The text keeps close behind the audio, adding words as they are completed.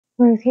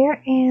move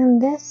here, and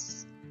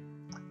this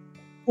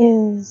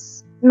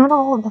is not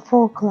all of the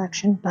full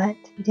collection, but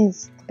it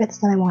is the bits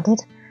that I wanted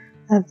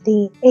of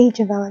the Age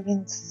of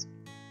Elegance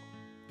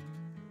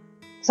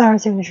Star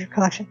Signature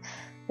collection.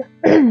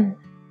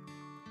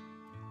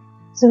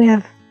 So we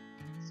have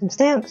some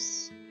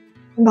stamps,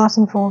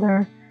 embossing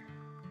folder,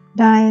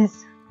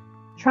 dies,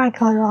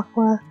 tricolor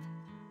aqua,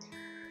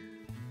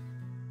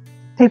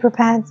 paper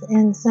pads,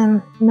 and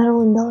some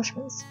metal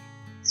embellishments.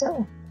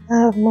 So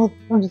we'll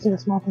just do the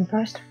small thing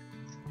first.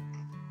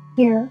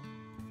 Here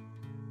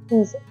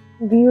is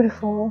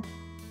beautiful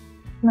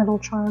metal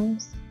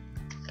charms.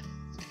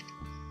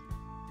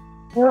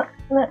 Let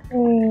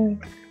me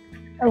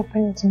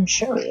open it and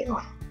show you.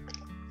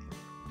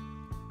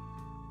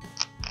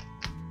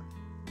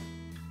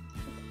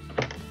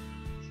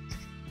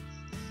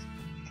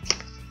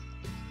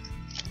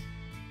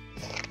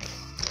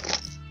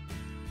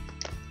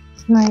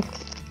 Like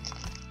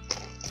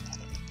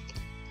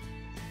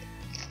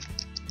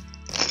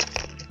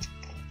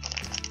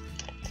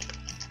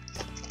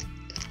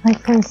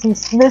for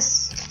instance,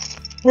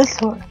 this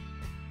one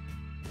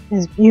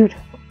is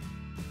beautiful.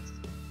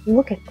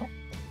 Look at that.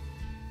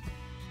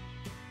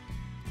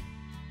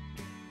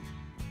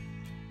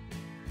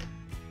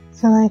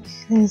 So like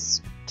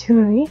there's 2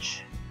 of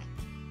each.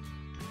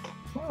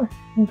 Oh,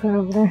 I'll put it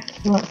over there.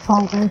 I'll let it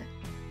fall there.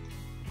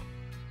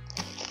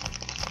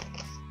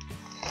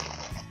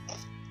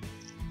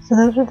 So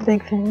those are the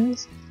big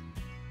fans.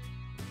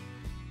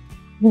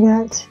 We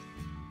got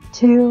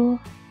 2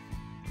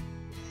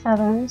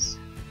 feathers.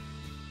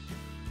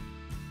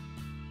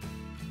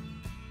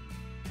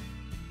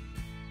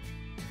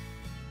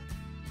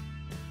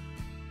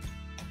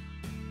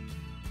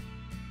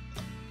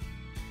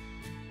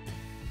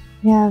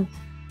 We have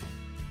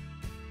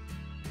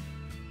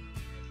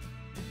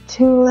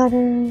 2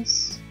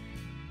 letters,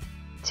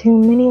 2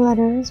 mini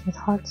letters with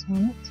hearts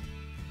on it.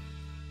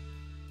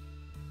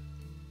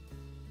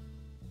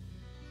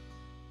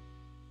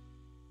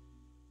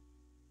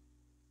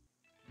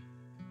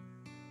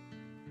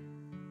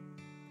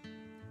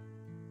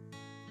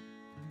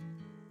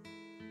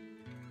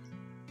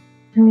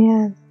 And we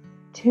have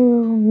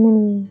 2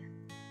 mini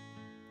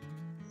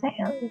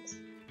fans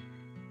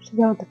to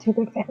go with the 2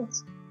 big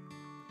fans.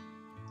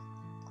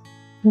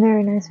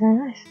 Very nice, very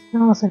nice.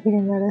 And also, if you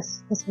didn't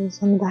notice, this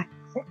was on the back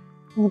of it,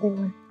 the big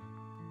one.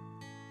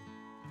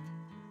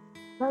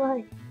 But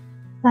like,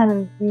 that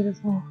is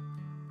beautiful.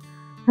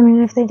 I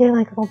mean, if they did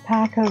like a little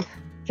pack of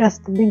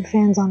just the big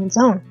fans on its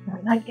own,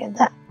 I'd get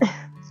that.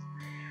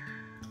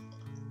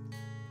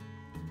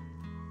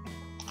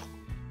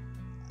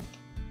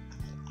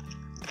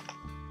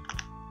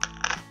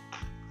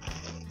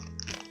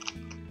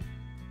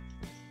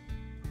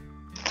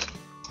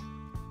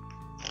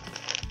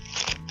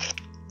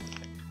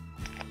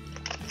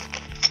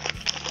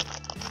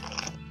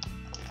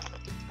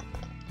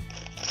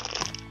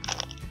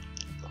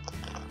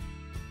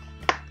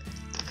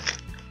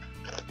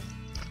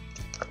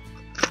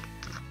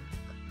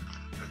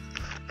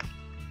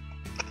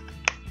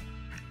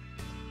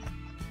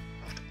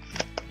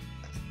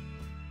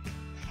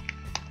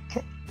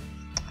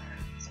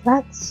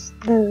 That's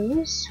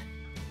those.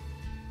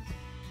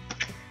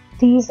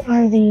 These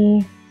are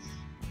the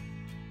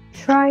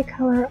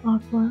tricolor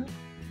aqua.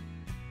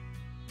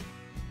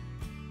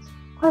 It's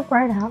quite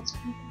bright out, so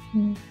I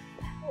can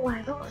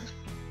light on.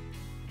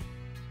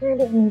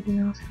 Maybe anything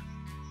else.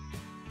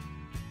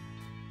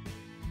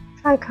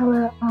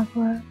 Tricolor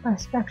aqua by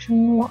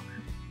Spectrum Water.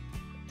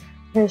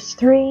 There's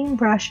 3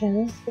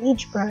 brushes.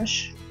 Each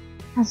brush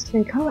has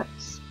 3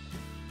 colors.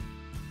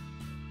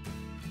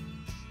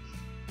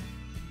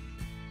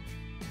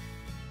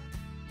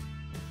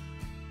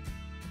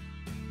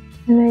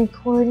 And they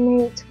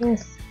coordinate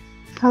with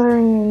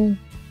coloring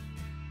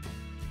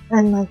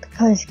and like the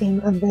color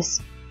scheme of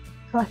this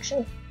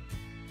collection.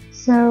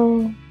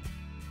 So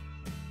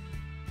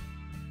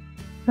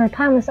for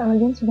Timeless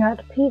Elegance, we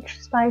got Peach,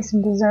 Spice,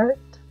 and Desert.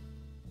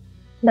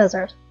 Those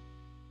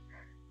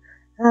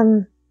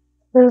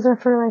are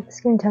for like the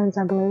skin tones,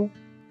 I believe.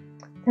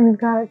 Then we've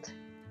got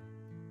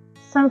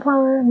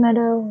Sunflower,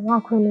 Meadow, and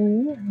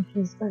Aquamarine, which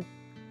is the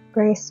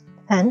Grace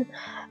pen.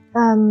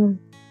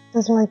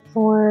 Those are like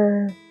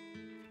for,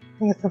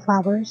 I guess, the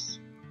flowers.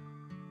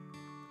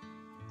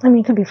 I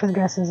mean, it could be for the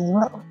dresses as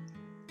well.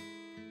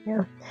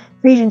 Yeah.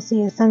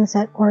 Regency is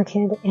Sunset,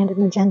 Orchid, and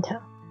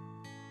Magenta.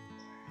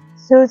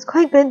 So it's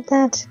quite good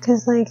that,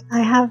 because like I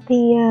have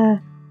the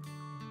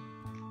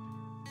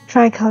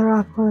tricolor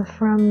aqua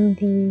from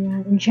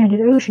the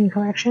Enchanted Ocean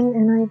collection,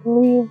 and I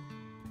believe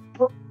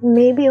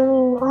maybe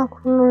only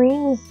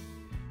Aquamarine is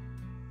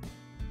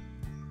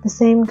the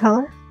same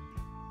color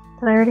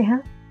that I already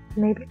have,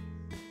 maybe,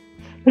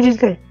 which is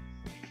good.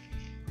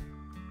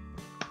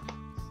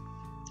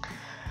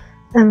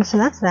 So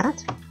that's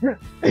that.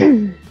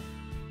 I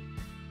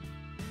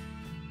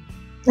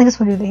guess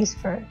we'll do these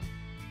first,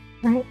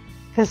 right?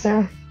 Because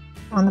they're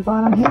on the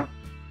bottom here.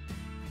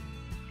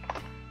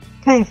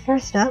 Okay,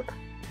 first up,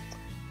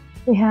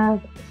 we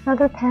have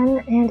Feather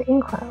Pen and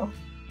Inkwell.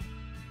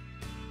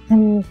 I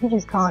mean, you could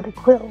just call it a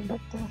quill,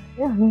 but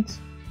yeah.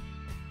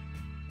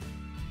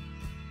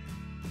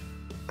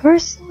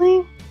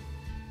 Personally,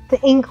 the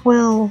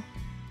inkwell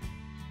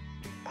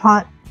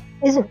pot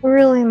isn't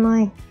really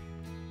my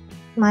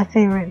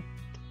favorite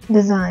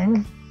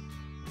design,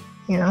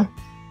 you know.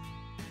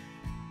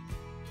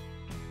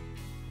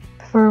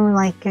 Prefer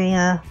like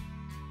a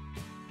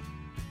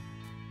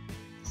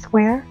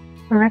square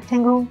or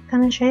rectangle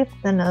kind of shape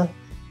than a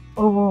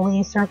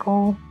ovally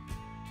circle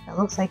that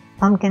looks like a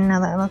pumpkin now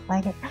that I look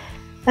like it.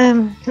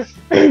 I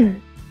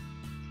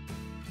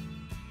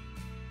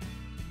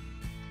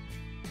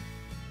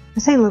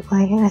say look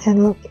like it, I said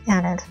look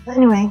at it. But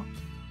anyway,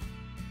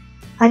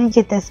 I did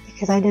get this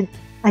because I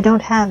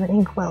don't have an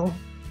inkwell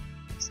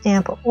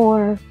stamp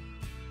or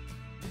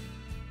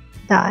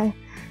die.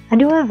 I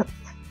do have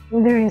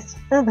various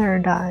other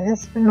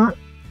dies, but not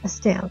a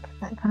stamp,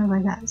 that kind of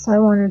like that. So I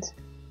wanted,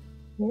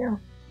 you know,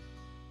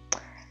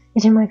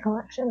 it's in my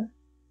collection.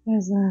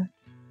 There's a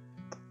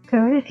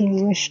code if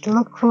you wish to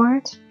look for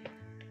it.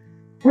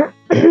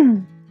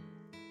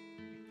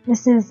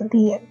 This is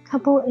the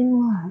Couple in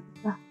Love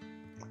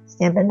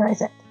stamp and die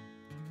set.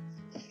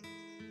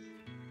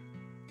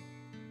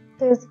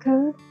 There's the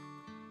code.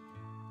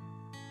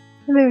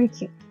 Very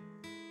cute.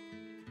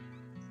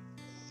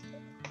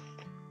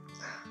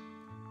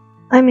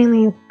 I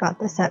mainly got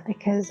this set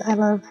because I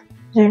love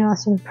Jane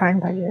Austen's Pride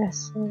and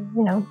Prejudice, and,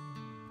 you know.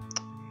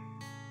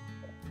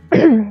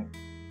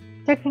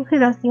 Technically,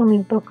 that's the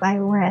only book I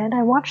read.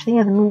 I watched the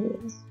other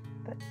movies,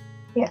 but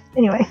yeah,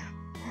 anyway.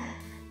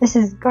 This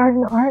is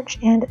Garden Arch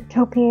and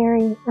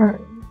Topiary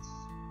Urns.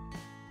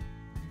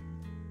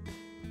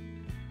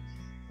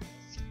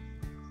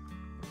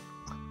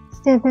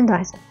 Stamp and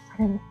die set. I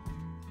didn't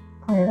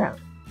point it out.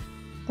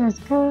 There's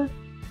code.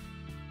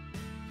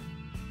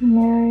 And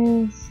there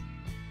is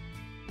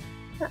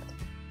that.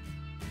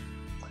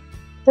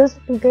 Those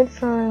would be good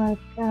for like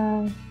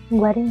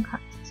wedding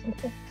cards or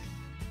something.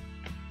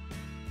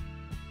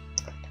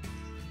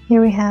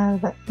 Here we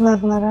have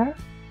Love Letter,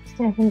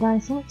 stamp and die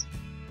set.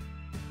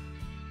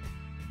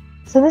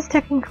 So this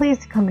technically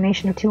is a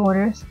combination of two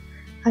orders.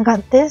 I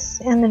got this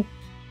and the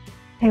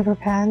paper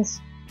pads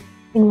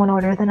in one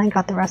order, then I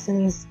got the rest of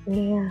these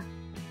the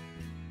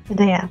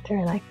day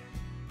after, like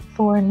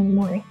 4 in the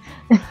morning.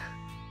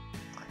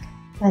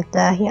 But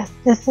yes,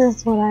 this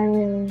is what I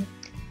really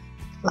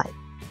like.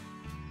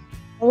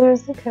 So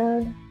there's the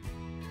code,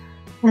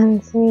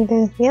 and see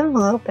there's the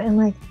envelope and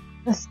like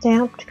a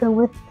stamp to go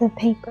with the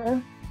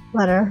paper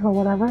letter or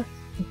whatever,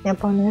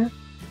 stamp on there.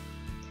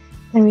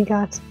 Then we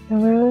got the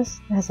rose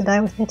that has a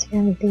die with it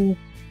and the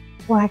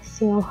wax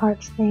seal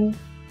heart thing.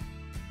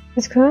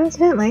 Because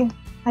coincidentally,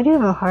 I do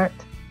have a heart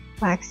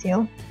wax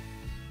seal.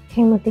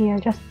 Came with the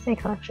Justice Day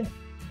collection.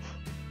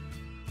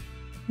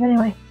 But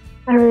anyway,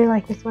 I really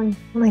like this one.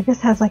 And like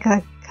this has like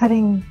a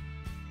cutting.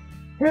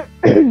 I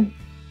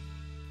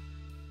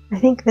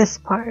think this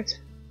part.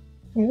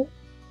 Well,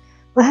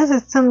 it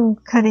has some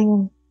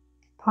cutting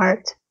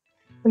part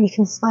where you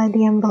can slide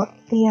the envelope,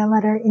 the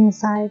letter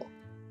inside.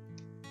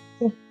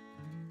 See?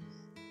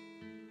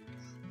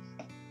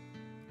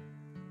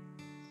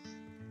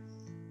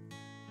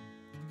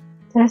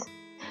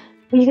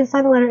 You can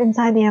slide the letter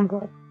inside the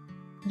envelope.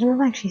 I don't know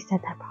if I actually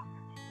said that properly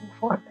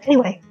before. But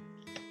anyway,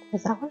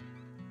 there's that one.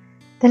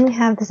 Then we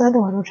have this other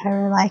one, which I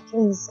really like,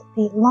 is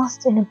the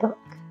Lost in a Book.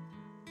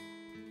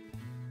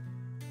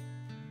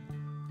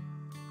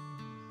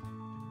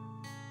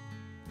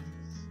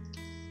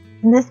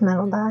 And this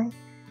metal die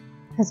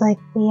has like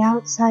the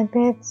outside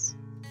bits,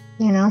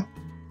 you know,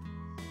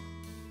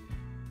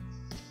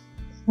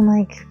 and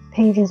like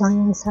pages on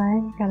the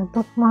inside. You got a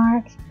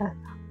bookmark, you got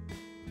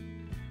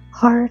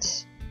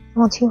heart,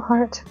 well, 2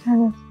 heart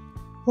kind of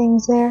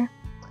things there.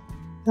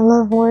 A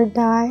love word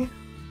die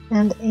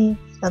and a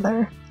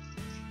feather.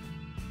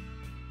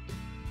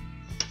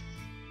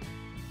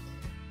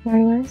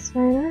 Very nice,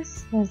 very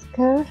nice. There's the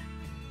code.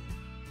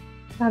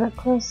 Got up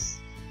close.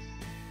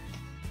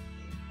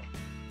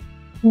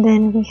 And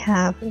then we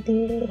have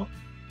the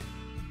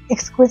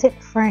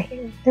exquisite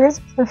frame. There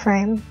is a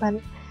frame, but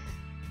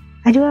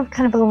I do have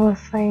kind of over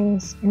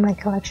frames in my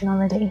collection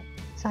already.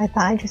 So I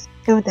thought I'd just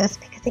go with this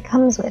because it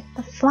comes with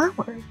the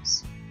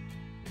flowers.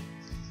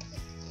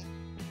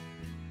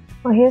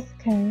 Well, here's the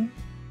code.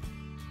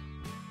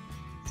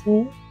 See?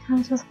 It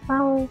comes with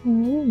flowers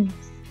and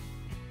leaves.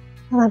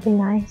 Oh, that'd be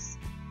nice.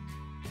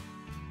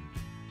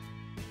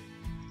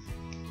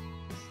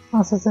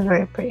 Also, it's a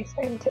very pretty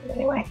frame too,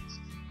 anyway.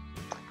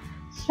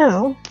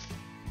 So,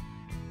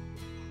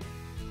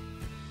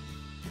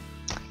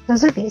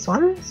 those are these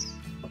ones.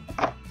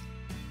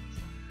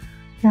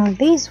 Now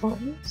these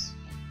ones,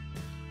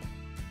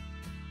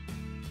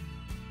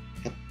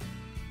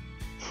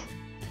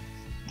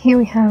 here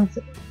we have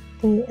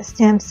the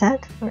stamp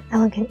set for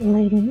Elegant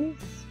Ladies.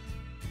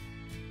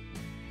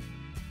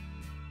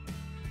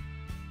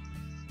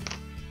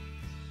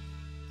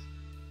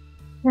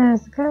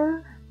 There's the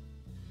code.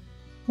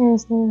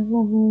 Here's the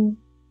lovely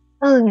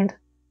Elegant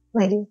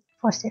Lady,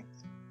 4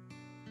 stamps.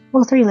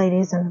 Well, 3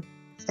 ladies and a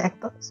stack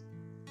of books.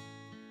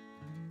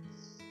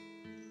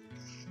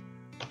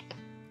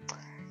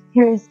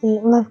 Here is the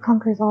Love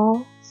Conquers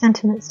All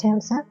sentiment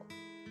stamp set.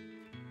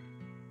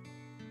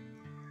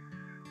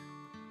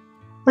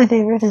 My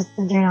favorite is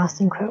the Jane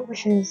Austen quote,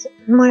 which is,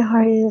 "My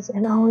heart is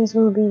and always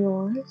will be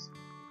yours.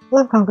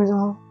 Love conquers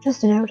all.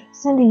 Just a note,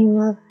 sending you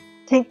love.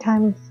 Take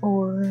time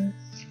for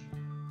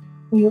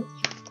you."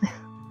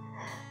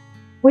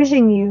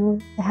 Wishing you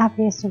the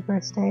happiest of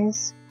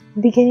birthdays.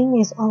 The beginning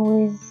is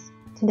always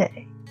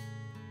today.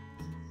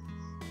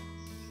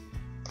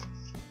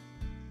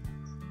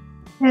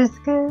 That's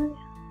good.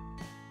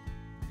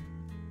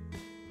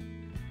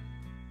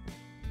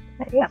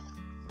 There you go.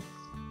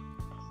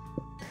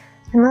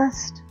 And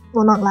last,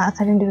 well not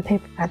last, I didn't do the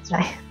paper pad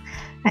today.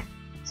 Right.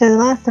 So the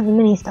last of the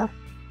mini stuff,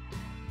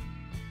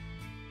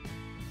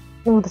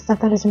 all the stuff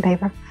that is in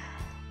paper,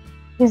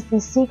 is the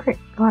Secret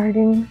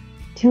Garden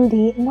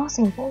 2D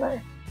embossing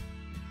folder.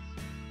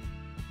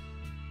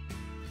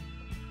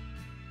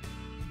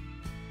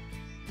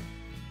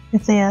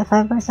 It's a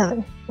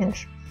 5x7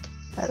 inch,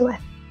 by the way.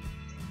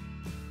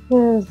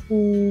 Here's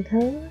the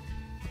code.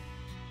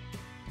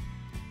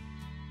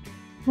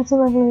 That's a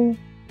lovely,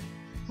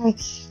 like,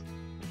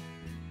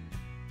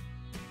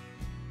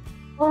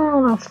 I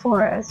don't know,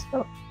 forest,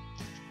 but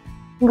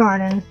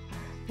garden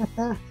with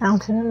a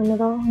fountain in the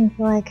middle. And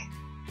you like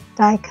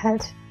die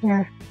cut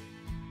your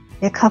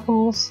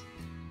couples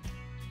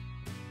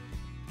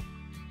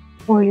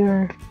or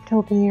your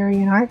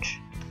topiary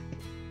arch.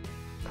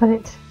 Put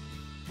it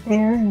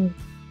there, and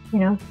you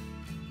know,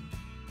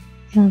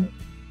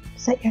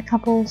 set your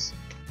couples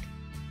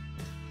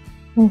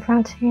in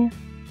front here.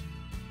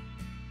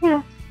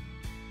 Yeah.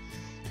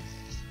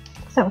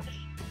 So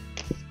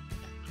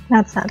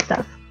that's that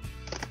stuff.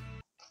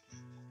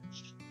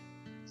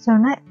 So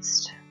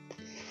next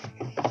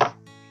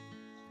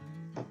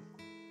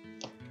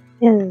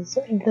is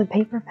the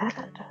paper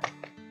pad.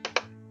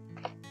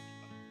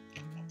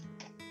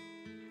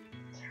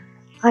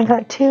 I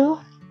got 2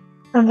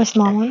 of the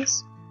small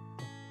ones,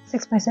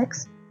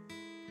 6x6.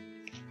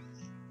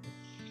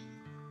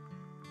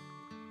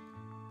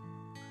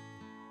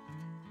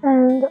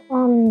 And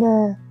on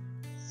the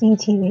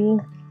CTV,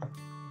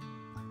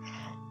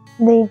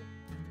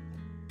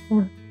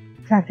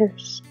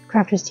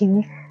 Crafters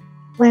TV,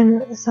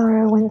 when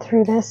Sarah went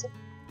through this,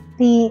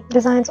 the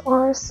designs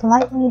are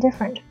slightly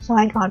different, so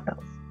I got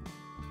both.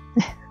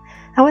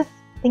 I was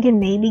thinking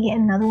maybe get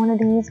another one of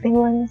these big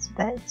ones,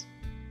 but I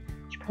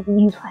should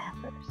probably use what I have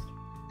first.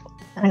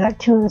 And I got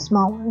 2 of the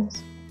small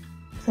ones.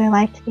 So I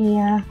liked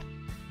the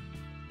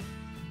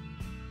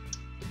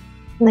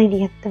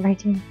lady at the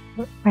writing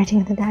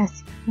at the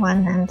desk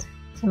one, and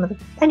some of the...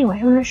 Anyway,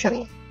 I'm going to show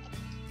you.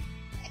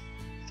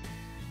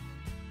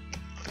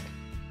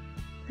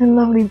 A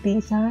lovely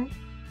B-side.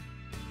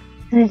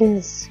 And it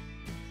is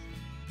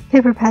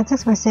paper pad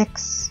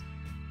 6x6,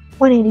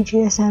 180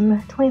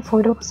 GSM,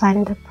 24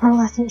 double-sided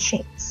pearlescent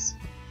sheets.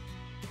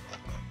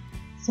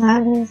 So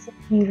that is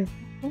beautiful.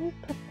 Let me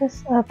put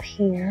this up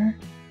here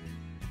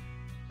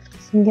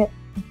so you get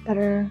a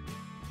better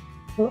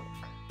look.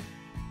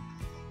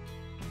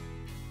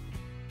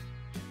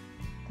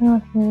 I don't know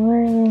if you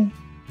really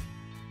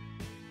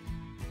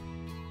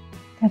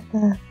get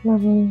the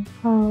lovely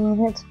pearl of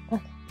it,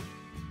 but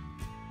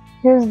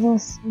here's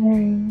this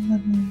very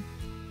lovely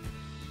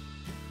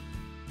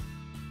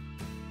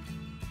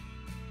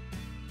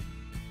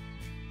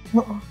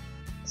little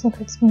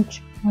secret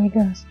smooch before he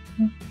goes.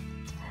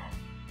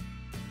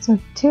 So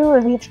 2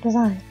 of each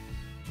design.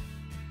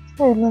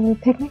 Very lovely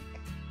picnic.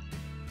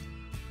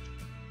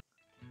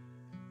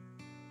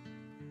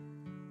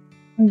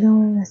 We're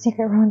going to a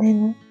secret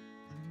rendezvous.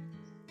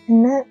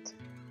 And that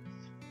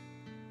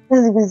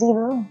is a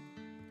gazebo.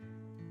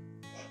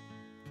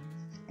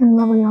 And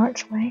lovely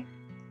archway.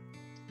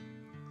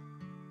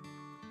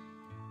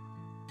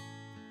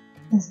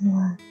 This is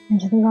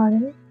into the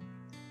garden.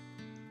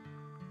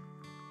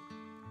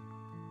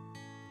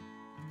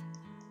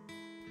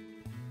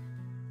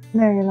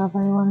 Very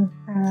lovely one.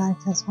 I really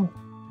like this one.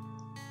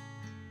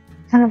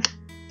 Kind of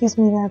gives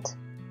me that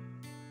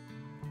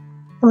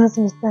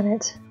Elizabeth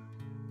Bennet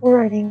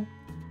writing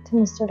to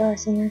Mr.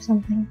 Darcy or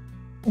something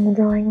in the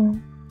drawing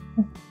room.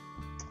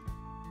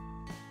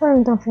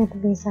 And don't forget the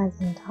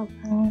B-sides in the top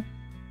panel.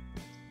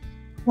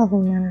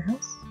 Lovely manor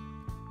house.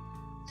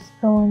 Just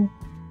going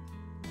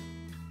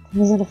to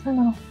visit a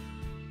friend.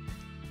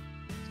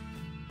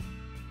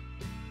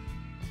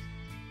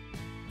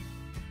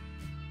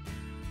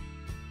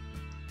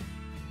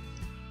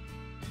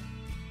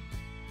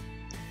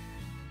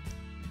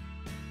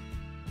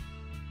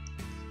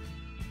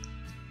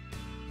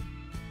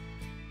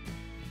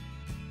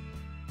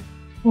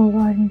 Little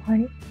garden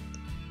party.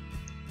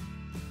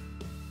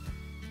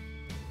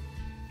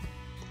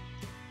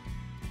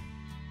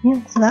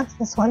 Yeah, so that's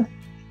this one.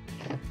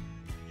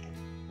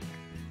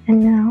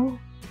 And now,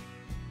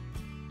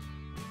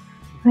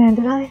 where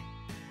did I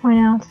point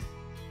out?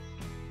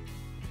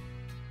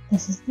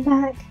 This is the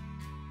back.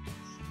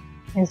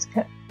 There's the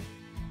coat.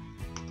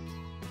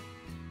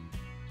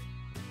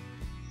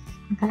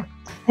 Okay.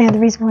 Yeah, the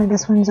reason why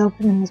this one's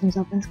open and this one's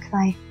open is because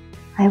I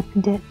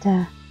opened it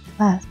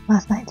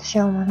last night to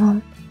show my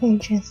mom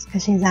pages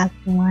because she's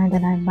asking why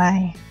did I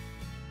buy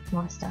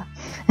more stuff.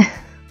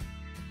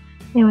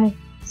 Anyway,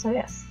 so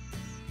yes,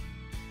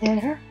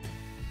 there.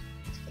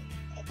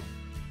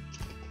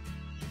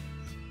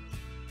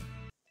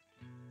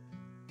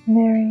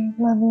 Very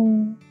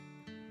lovely,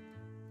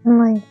 and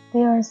like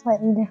they are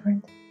slightly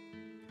different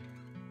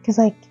because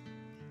like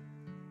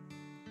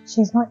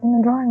she's not in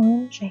the drawing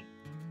room, is she?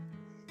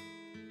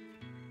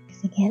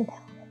 Because you can't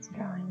tell it's a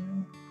drawing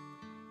room.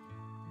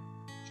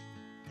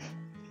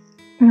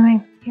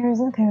 Anyway, here's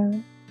the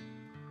code.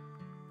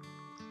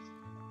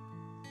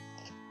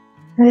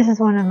 And this is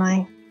one of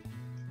my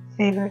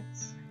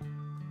favorites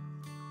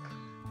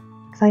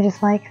because I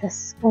just like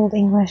this old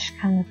English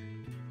kind of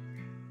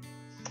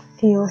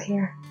feel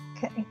here.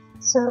 Okay,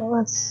 so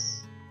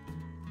let's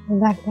go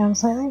back down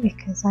slightly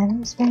because I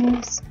have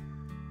space.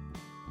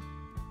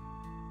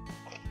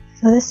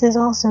 So this is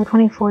also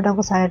 24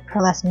 double-sided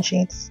pearlescent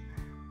sheets,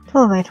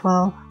 12 by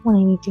 12,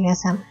 180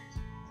 GSM,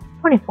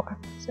 24.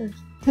 So there's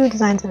 2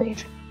 designs of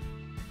each.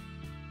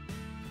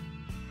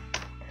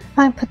 If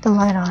I put the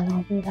light on,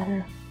 it'll be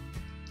better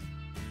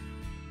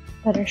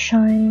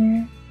shine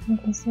there. You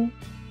can see.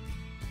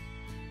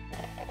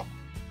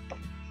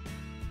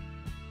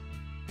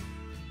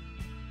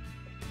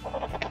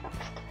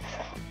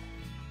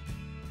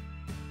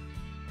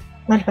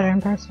 Much better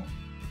in person.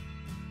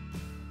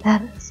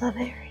 That is a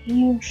very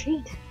huge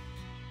sheet.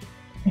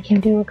 I can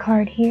do a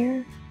card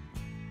here,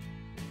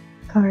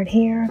 card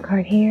here,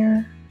 card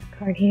here,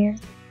 card here.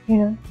 You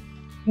know,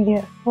 you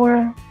get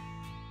four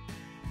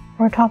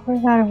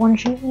toppers out of one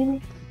sheet, maybe.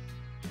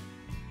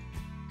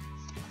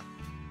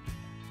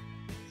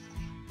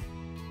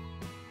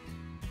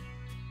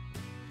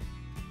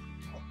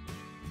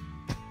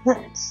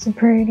 That's a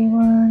pretty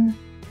one.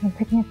 A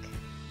picnic.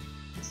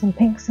 Some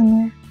pinks in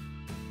there.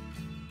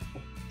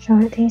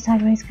 Showing it to you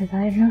sideways because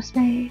I have no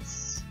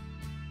space.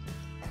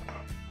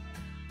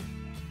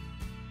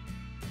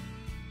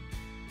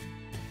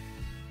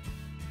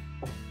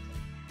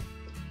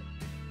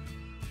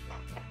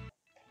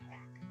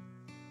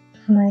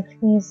 Like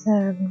these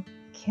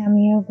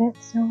cameo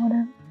bits or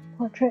whatever,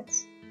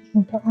 portraits you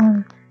can put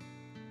on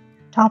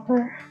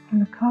topper on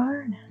the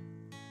card.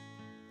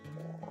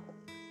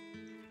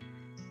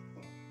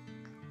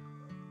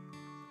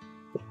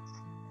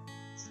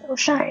 So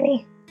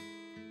shiny.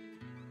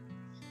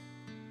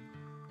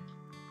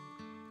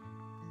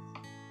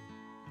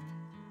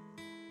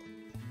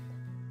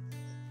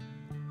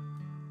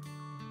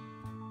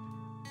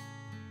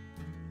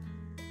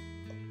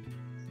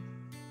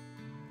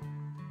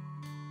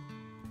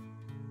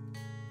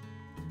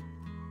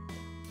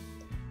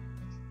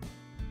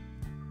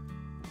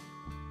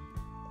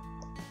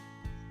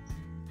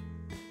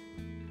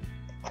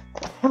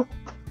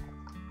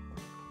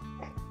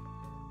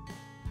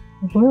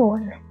 Blue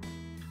one.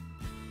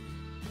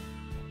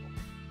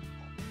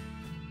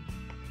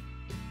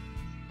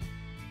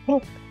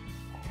 Pink.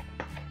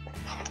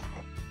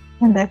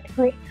 And back to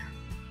green.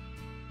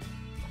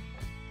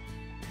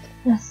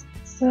 That's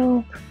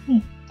so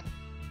pretty.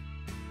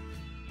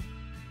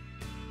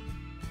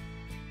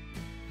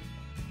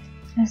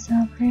 Just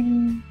so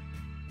pretty.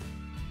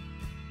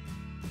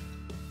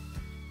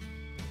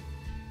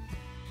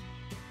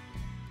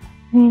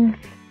 I mean,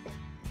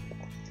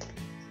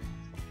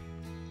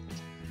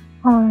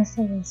 all I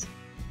say is,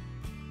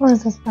 what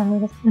is this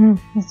pad?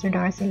 Mr.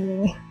 Darcy,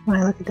 really, when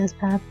I look at this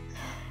pad.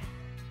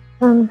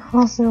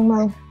 Also,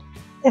 well,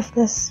 if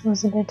this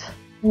was a bit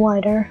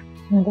wider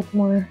and a bit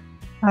more,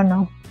 I don't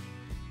know,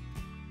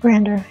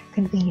 grander, it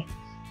could be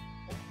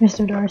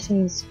Mr.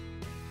 Darcy's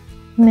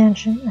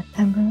mansion at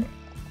Pembroke.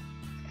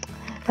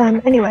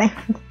 Anyway,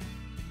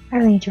 I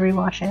really need to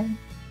rewatch it.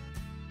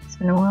 It's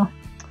been a while.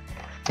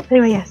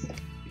 Anyway, yes,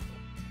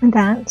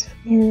 that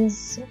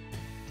is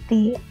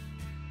the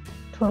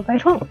 12 by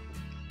 12.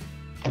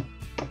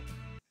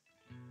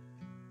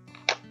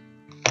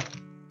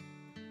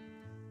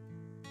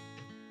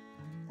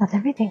 That's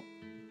everything.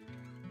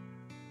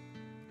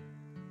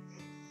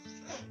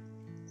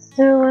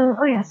 So,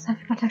 oh yes, I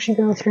forgot to actually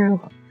go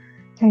through.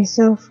 Okay,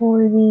 so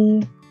for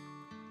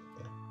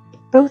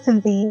both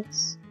of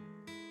these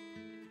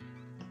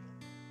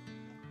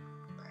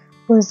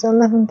was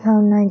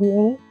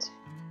 £11.98.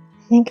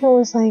 I think it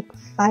was like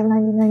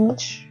 $5.99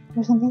 each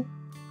or something.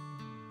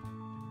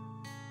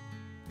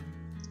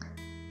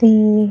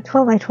 The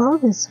 12 by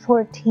 12 is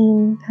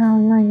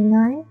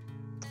 £14.99,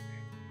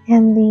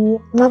 and the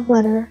Love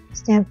Letter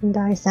stamp and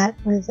die set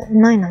was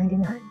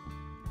 $9.99.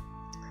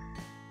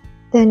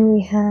 Then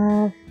we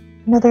have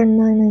another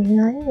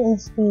 $9.99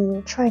 is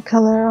the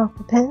Tricolor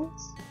Aqua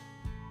Pens.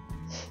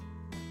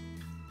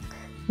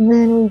 And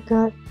then we've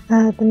got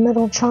the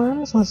Metal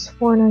Charms was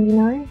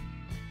 $4.99.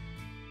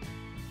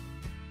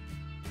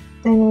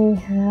 Then we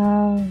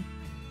have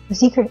the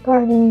Secret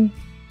Garden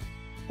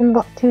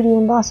 2D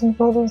embossing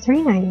folder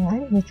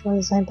 $3.99, which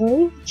was, I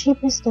believe, the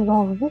cheapest of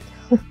all of it.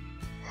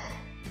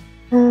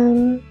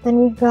 Then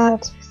we've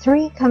got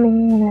 3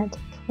 coming in at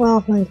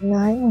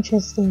 $12.99, which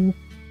is the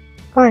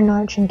Garden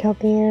Arch and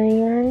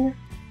Topiary Urn,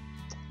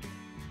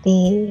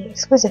 the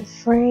exquisite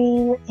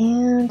frame,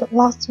 and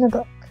Lost in a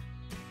Book.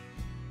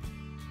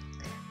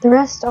 The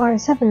rest are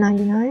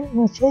 $7.99,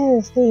 which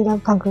is the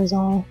Love Conquers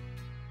All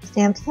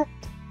stamp set,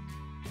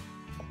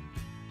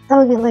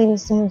 Elegant Lady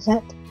stamp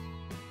set,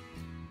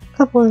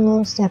 Couple and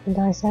Low stamp and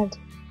die set,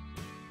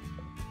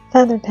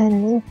 Feather Pen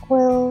and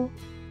Inkwell.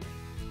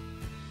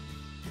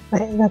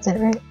 Wait, that's it,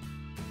 right?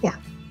 Yeah,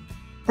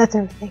 that's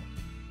everything.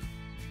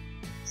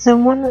 So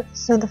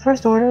the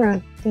first order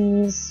of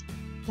these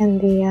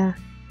and the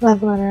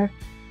love letter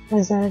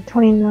was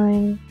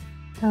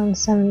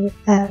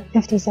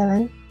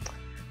 £29.57,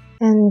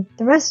 and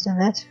the rest of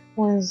it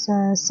was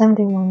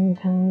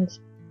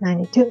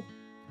 £71.92.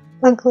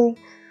 Luckily,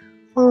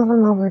 all of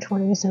them over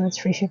 20, so it's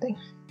free shipping.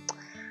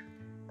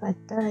 But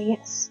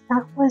yes,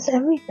 that was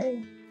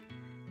everything.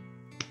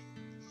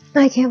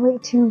 I can't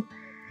wait to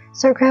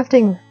start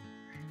crafting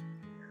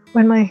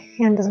when my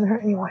hand doesn't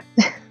hurt anymore.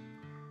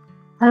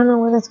 I don't know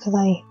whether it's because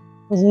I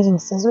was using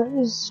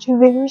scissors too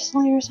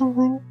vigorously or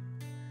something,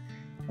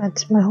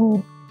 but my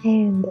whole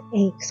hand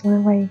aches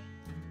whenever I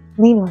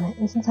lean on it,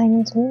 and since I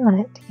need to lean on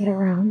it to get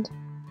around,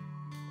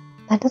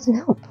 that doesn't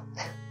help.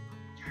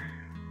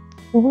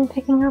 Even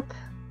picking up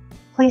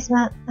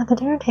placemat at the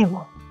dinner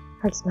table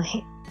hurts my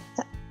hand.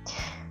 So,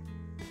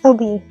 it'll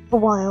be a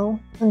while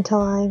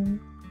until I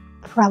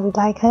probably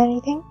die cut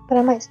anything, but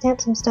I might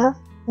stamp some stuff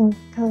and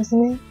color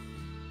some in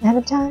ahead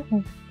of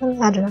time.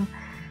 I don't know.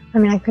 I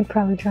mean, I could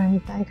probably try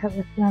and die cut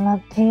with my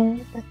left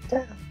hand, but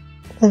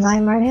since I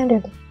am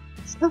right-handed,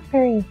 it's not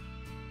very...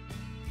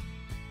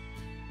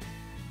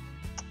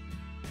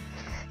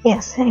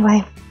 Yes,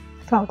 anyway, I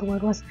forgot what the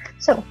word was.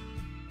 So,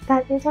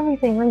 that is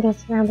everything. I'm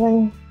just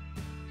rambling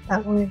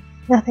about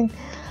nothing.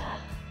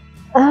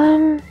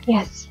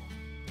 Yes.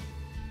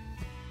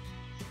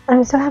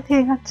 I'm so happy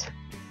I got...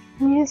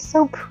 I mean, it's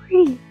so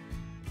pretty.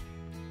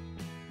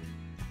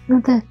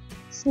 Not the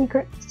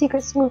secret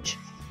smooch,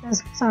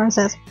 as Sarah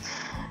says.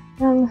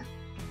 But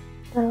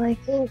like,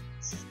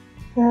 it's...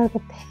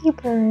 the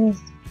paper is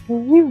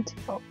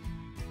beautiful.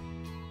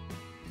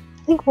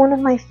 I think one of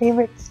my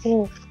favorite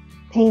stamp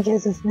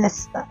pages is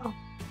this, though.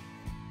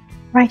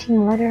 Writing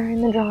a letter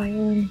in the drawing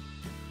room.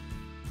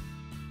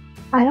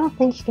 I don't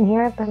think you can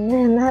hear it, but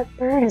man, that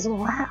bird is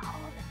loud.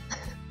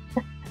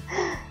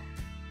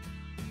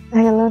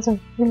 We've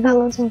got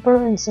loads of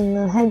birds in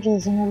the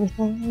hedges and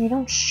everything, and they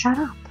don't shut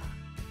up.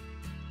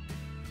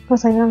 Of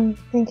course, I don't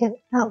think it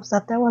helps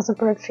that there was a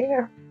bird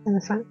feeder in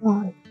the front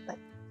lawn, but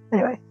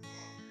anyway.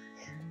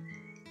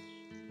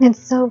 It's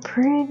so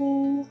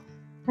pretty.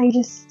 I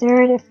just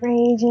stare at it for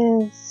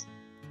ages.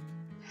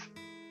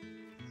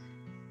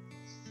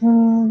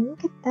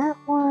 Look at that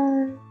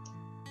one.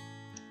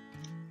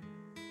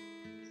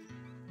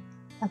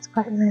 That's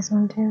quite a nice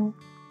one too.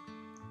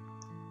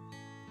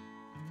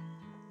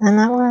 And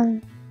that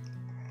one.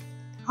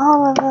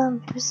 All of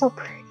them. They're so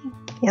pretty.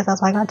 Yes,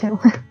 that's what I got too.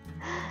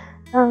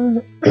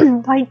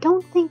 I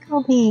don't think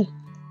I'll be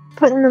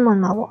putting them on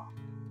my wall.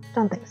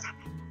 Don't think so.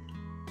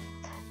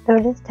 Though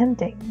it is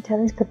tempting to at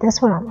least put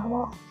this one on my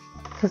wall.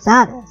 Because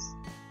that is.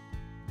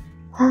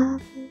 I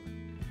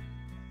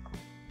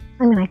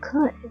mean, I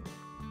could.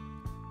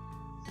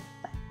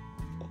 But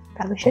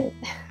probably shouldn't.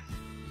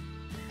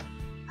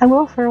 I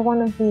will for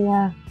one of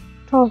the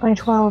 12 by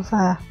 12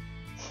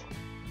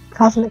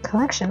 Cosmic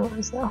Collection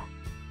ones, though.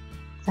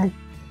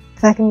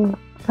 Because I can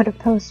put a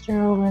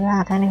poster over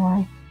that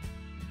anyway.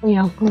 You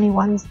know, many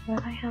ones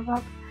that I have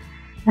up.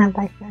 And have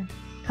like the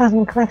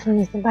Cosmic Collection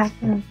is the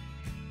background.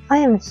 I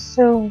am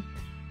so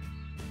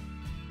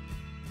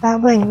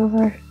babbling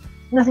over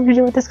nothing to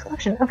do with this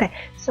collection. Okay,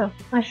 so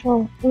I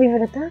shall leave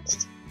it at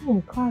that.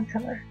 Ooh, cloud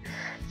cover.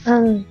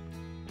 Thank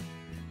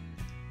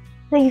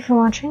you for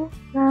watching.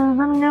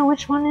 Let me know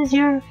which one is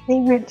your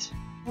favorite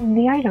of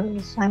the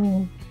items. I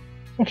mean,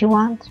 if you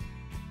want.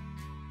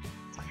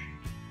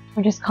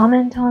 Or just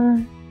comment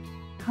on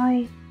how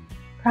I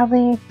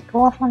probably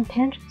go off on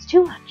tangents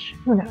too much.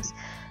 Who knows?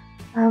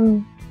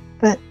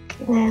 But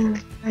man,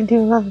 I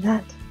do love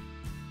that.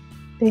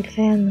 Big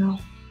fan though.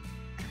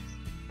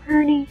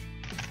 Pretty.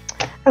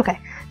 Okay,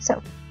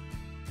 so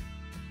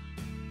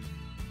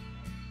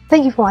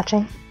thank you for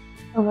watching.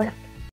 Over and out.